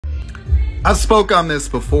I spoke on this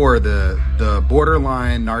before, the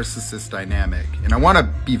borderline narcissist dynamic, and I want to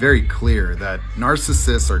be very clear that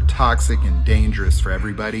narcissists are toxic and dangerous for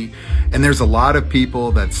everybody, and there's a lot of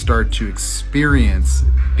people that start to experience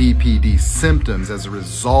BPD symptoms as a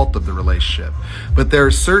result of the relationship. But there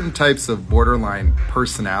are certain types of borderline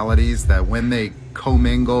personalities that when they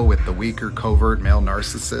commingle with the weaker covert male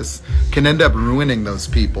narcissists can end up ruining those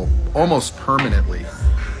people almost permanently.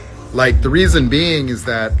 Like, the reason being is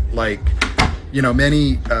that, like, you know,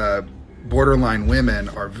 many borderline women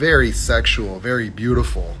are very sexual, very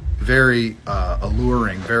beautiful, very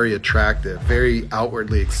alluring, very attractive, very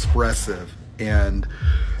outwardly expressive, and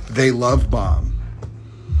they love bomb.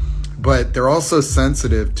 But they're also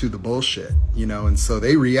sensitive to the bullshit, you know, and so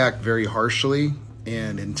they react very harshly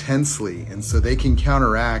and intensely, and so they can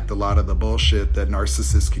counteract a lot of the bullshit that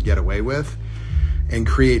narcissists could get away with and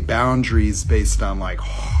create boundaries based on like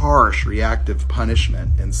harsh reactive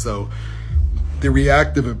punishment. And so the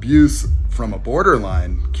reactive abuse from a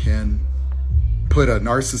borderline can put a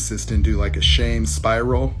narcissist into like a shame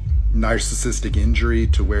spiral, narcissistic injury,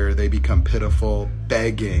 to where they become pitiful,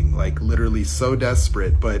 begging, like literally so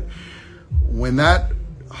desperate. But when that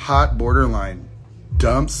hot borderline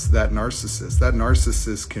dumps that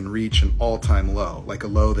narcissist can reach an all-time low, like a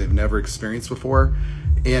low they've never experienced before.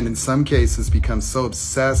 And in some cases become so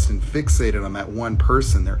obsessed and fixated on that one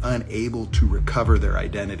person, they're unable to recover their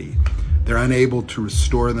identity. They're unable to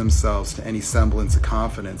restore themselves to any semblance of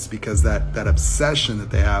confidence, because that obsession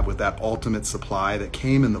that they have with that ultimate supply that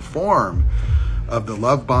came in the form of the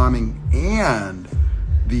love bombing and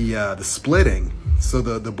the splitting. So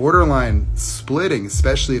the borderline splitting,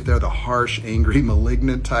 especially if they're the harsh, angry,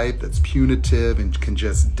 malignant type that's punitive and can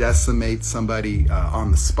just decimate somebody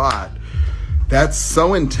on the spot, that's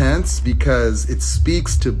so intense because it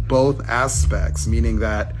speaks to both aspects, meaning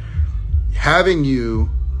that having you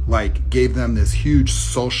like gave them this huge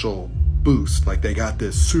social boost, like they got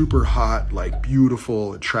this super hot, like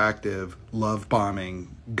beautiful, attractive, love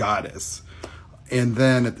bombing goddess. And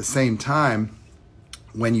then at the same time,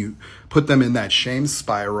 when you put them in that shame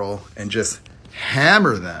spiral and just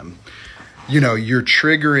hammer them, you know, you're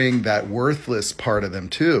triggering that worthless part of them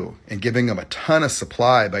too, and giving them a ton of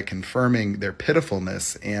supply by confirming their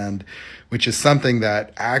pitifulness, and which is something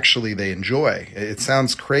that actually they enjoy. It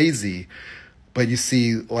sounds crazy, but you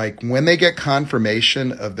see, like when they get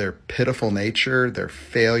confirmation of their pitiful nature, their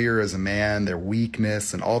failure as a man, their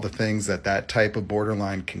weakness, and all the things that that type of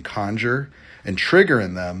borderline can conjure and trigger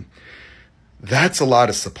in them, that's a lot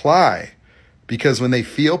of supply. Because when they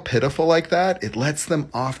feel pitiful like that, it lets them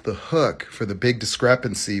off the hook for the big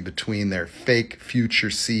discrepancy between their fake future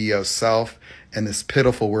CEO self and this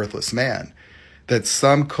pitiful, worthless man. That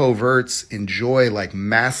some coverts enjoy like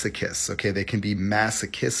masochists, okay? They can be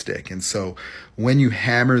masochistic. And so when you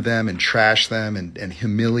hammer them and trash them and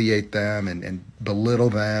humiliate them and belittle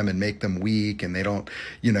them and make them weak, and they don't,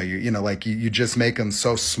 you just make them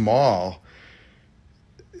so small,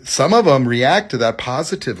 some of them react to that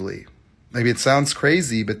positively. Maybe it sounds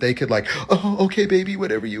crazy, but they could like, oh, okay, baby,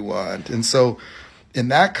 whatever you want. And so in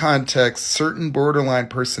that context, certain borderline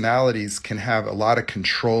personalities can have a lot of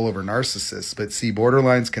control over narcissists. But see,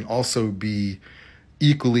 borderlines can also be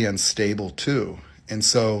equally unstable too. And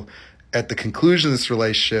so at the conclusion of this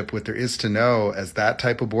relationship, what there is to know as that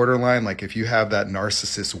type of borderline, like if you have that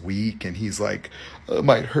narcissist weak and he's like,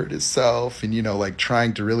 might hurt himself, and, like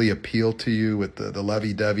trying to really appeal to you with the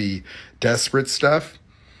lovey-dovey desperate stuff,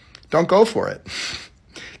 don't go for it.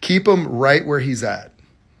 Keep him right where he's at.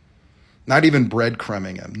 Not even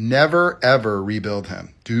breadcrumbing him. Never, ever rebuild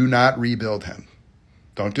him. Do not rebuild him.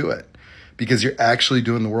 Don't do it. Because you're actually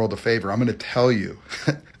doing the world a favor. I'm going to tell you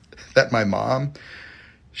that my mom,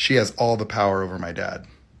 she has all the power over my dad.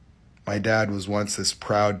 My dad was once this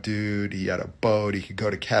proud dude. He had a boat. He could go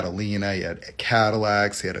to Catalina. He had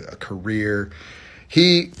Cadillacs. He had a career.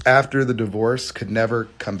 He, after the divorce, could never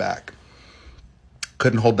come back.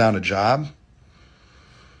 Couldn't hold down a job.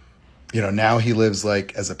 Now he lives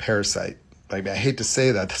like as a parasite. Like, I hate to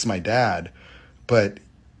say that, that's my dad, but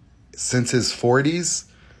since his 40s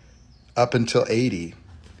up until 80,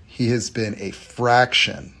 he has been a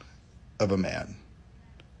fraction of a man,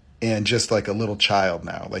 and just like a little child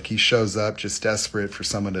now. Like, he shows up just desperate for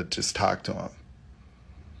someone to just talk to him,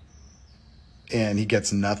 and he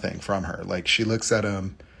gets nothing from her. Like, she looks at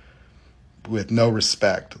him with no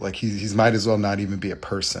respect. Like, he's might as well not even be a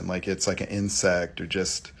person. Like, it's like an insect, or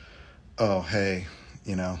just, oh, hey,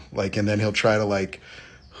 like, and then he'll try to like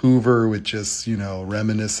hoover with just,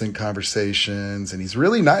 reminiscent conversations. And he's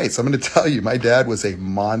really nice. I'm going to tell you, my dad was a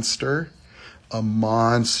monster,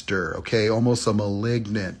 okay? Almost a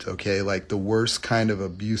malignant, okay? Like the worst kind of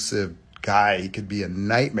abusive guy. He could be a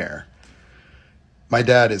nightmare. My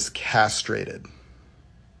dad is castrated.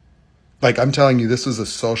 Like, I'm telling you, this was a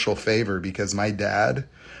social favor, because my dad,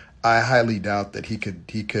 I highly doubt that he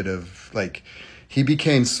could have, like, he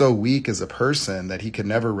became so weak as a person that he could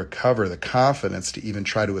never recover the confidence to even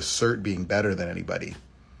try to assert being better than anybody.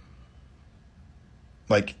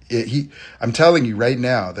 Like, I'm telling you right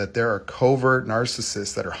now that there are covert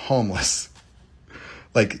narcissists that are homeless.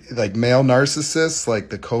 Like male narcissists, like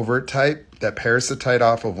the covert type that parasite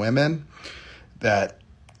off of women, that,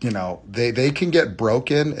 you know, they can get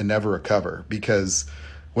broken and never recover, because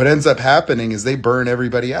what ends up happening is they burn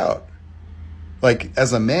everybody out. Like,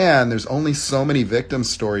 as a man, there's only so many victim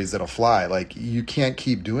stories that'll fly. Like, you can't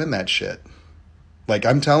keep doing that shit. Like,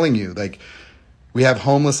 I'm telling you, like, we have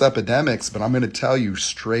homeless epidemics, but I'm going to tell you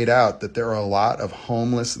straight out that there are a lot of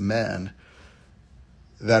homeless men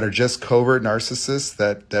that are just covert narcissists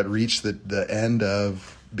that reach the end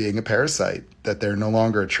of being a parasite, that they're no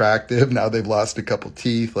longer attractive. Now they've lost a couple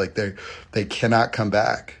teeth. Like, they cannot come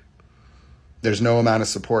back. There's no amount of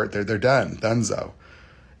support. They're done. Donezo.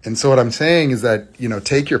 And so what I'm saying is that, you know,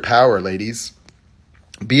 take your power, ladies.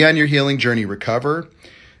 Be on your healing journey, recover.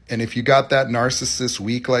 And if you got that narcissist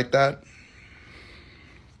weak like that,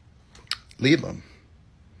 leave them.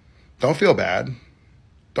 Don't feel bad.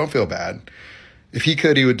 Don't feel bad. If he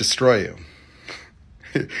could, he would destroy you.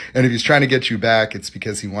 And if he's trying to get you back, it's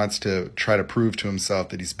because he wants to try to prove to himself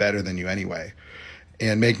that he's better than you anyway.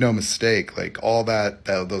 And make no mistake, like, all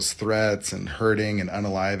those threats and hurting and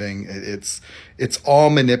unaliving, it's all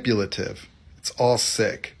manipulative. It's all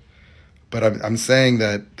sick. But I'm saying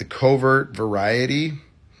that the covert variety,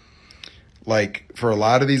 like, for a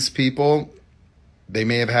lot of these people, they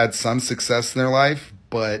may have had some success in their life,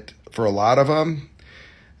 but for a lot of them,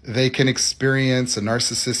 they can experience a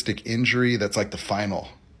narcissistic injury that's like the final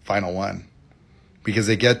one, because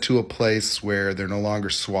they get to a place where they're no longer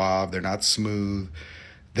suave, they're not smooth,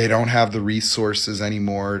 they don't have the resources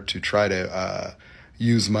anymore to try to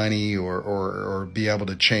use money or be able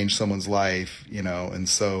to change someone's life, you know, and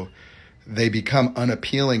so they become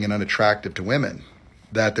unappealing and unattractive to women.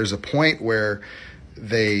 That there's a point where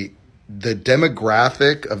the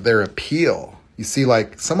demographic of their appeal, you see,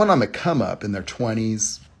 like, someone on the come up in their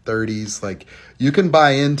 20s, 30s, like, you can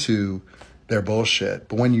buy into their bullshit.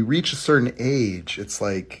 But when you reach a certain age, it's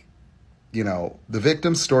like, you know, the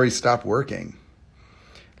victim stories stop working.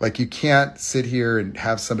 Like, you can't sit here and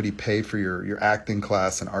have somebody pay for your acting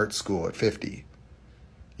class in art school at 50.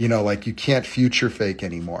 You know, like, you can't future fake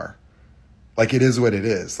anymore. Like, it is what it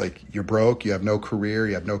is. Like, you're broke, you have no career,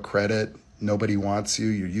 you have no credit, nobody wants you,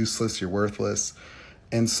 you're useless, you're worthless.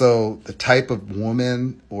 And so the type of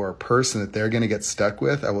woman or person that they're going to get stuck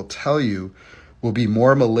with, I will tell you, will be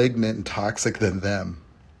more malignant and toxic than them.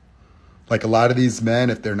 Like, a lot of these men,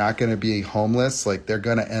 if they're not going to be homeless, like, they're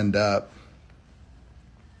going to end up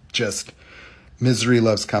just misery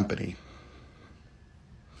loves company.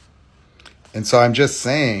 And so I'm just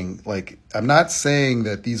saying, like, I'm not saying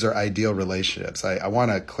that these are ideal relationships. I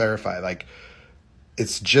want to clarify, like,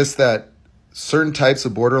 it's just that certain types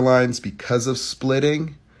of borderlines, because of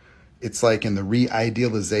splitting, it's like in the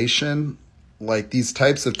re-idealization, like, these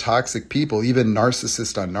types of toxic people, even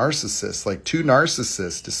narcissist on narcissist, like, two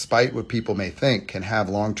narcissists, despite what people may think, can have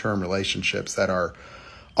long-term relationships that are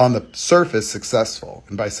on the surface successful.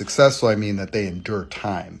 And by successful, I mean that they endure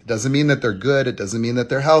time. It doesn't mean that they're good. It doesn't mean that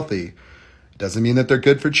they're healthy. It doesn't mean that they're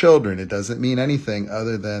good for children. It doesn't mean anything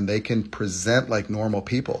other than they can present like normal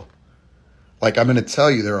people. Like, I'm going to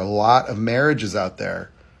tell you, there are a lot of marriages out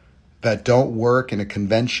there that don't work in a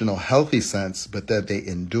conventional healthy sense, but that they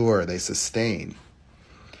endure, they sustain.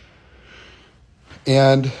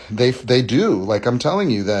 And they do. Like, I'm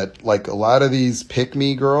telling you that, like, a lot of these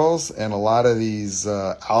pick-me girls and a lot of these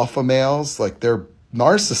alpha males, like, they're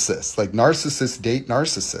narcissists. Like, narcissists date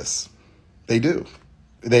narcissists. They do.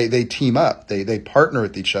 They team up. They partner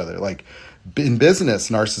with each other. Like, in business,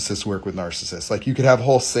 narcissists work with narcissists. Like, you could have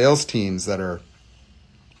whole sales teams that are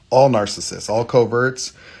all narcissists, all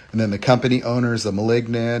coverts, and then the company owner's a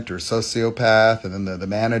malignant or sociopath, and then the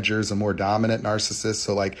manager's a more dominant narcissist.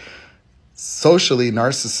 So, like, socially,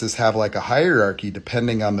 narcissists have like a hierarchy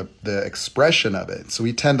depending on the expression of it. So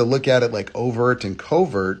we tend to look at it like overt and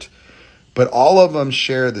covert, but all of them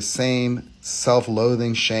share the same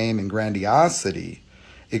self-loathing, shame, and grandiosity.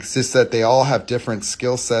 It's just that they all have different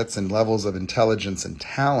skill sets and levels of intelligence and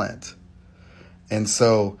talent. And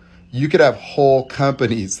so you could have whole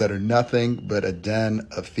companies that are nothing but a den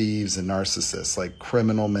of thieves and narcissists, like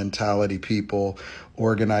criminal mentality people,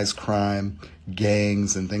 organized crime,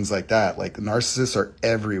 gangs, and things like that. Like, narcissists are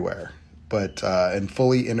everywhere, but and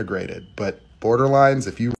fully integrated. But borderlines,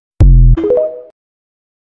 if you